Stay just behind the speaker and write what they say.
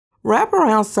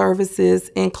Wraparound services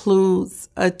includes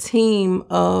a team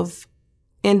of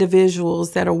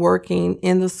individuals that are working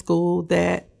in the school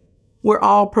that we're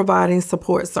all providing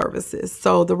support services.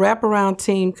 So the wraparound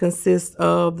team consists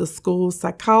of the school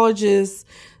psychologist,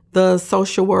 the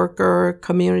social worker,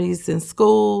 communities in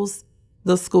schools,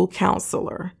 the school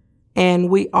counselor. And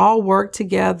we all work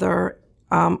together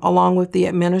along with the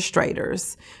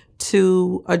administrators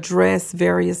to address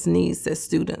various needs that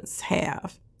students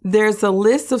have. There's a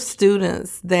list of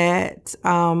students that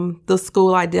the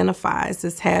school identifies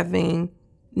as having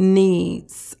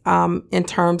needs in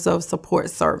terms of support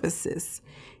services.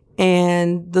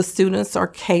 And the students are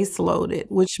case loaded,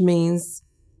 which means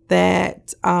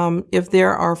that if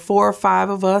there are 4 or 5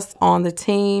 of us on the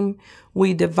team,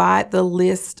 we divide the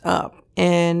list up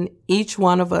and each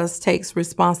one of us takes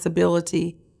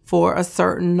responsibility for a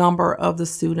certain number of the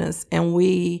students, and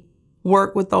we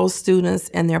work with those students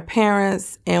and their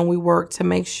parents, and we work to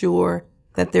make sure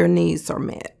that their needs are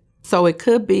met. So it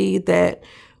could be that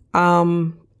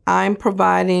I'm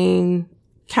providing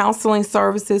counseling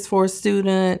services for a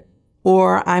student,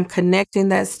 or I'm connecting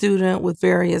that student with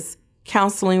various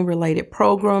counseling related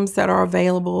programs that are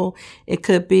available. It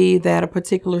could be that a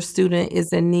particular student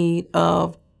is in need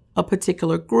of a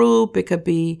particular group. It could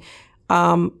be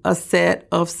a set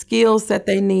of skills that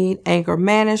they need, anger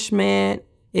management.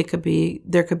 There could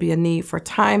be a need for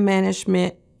time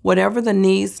management. Whatever the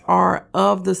needs are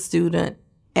of the student,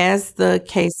 as the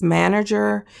case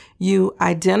manager, you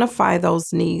identify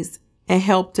those needs and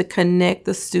help to connect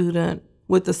the student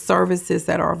with the services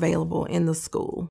that are available in the school.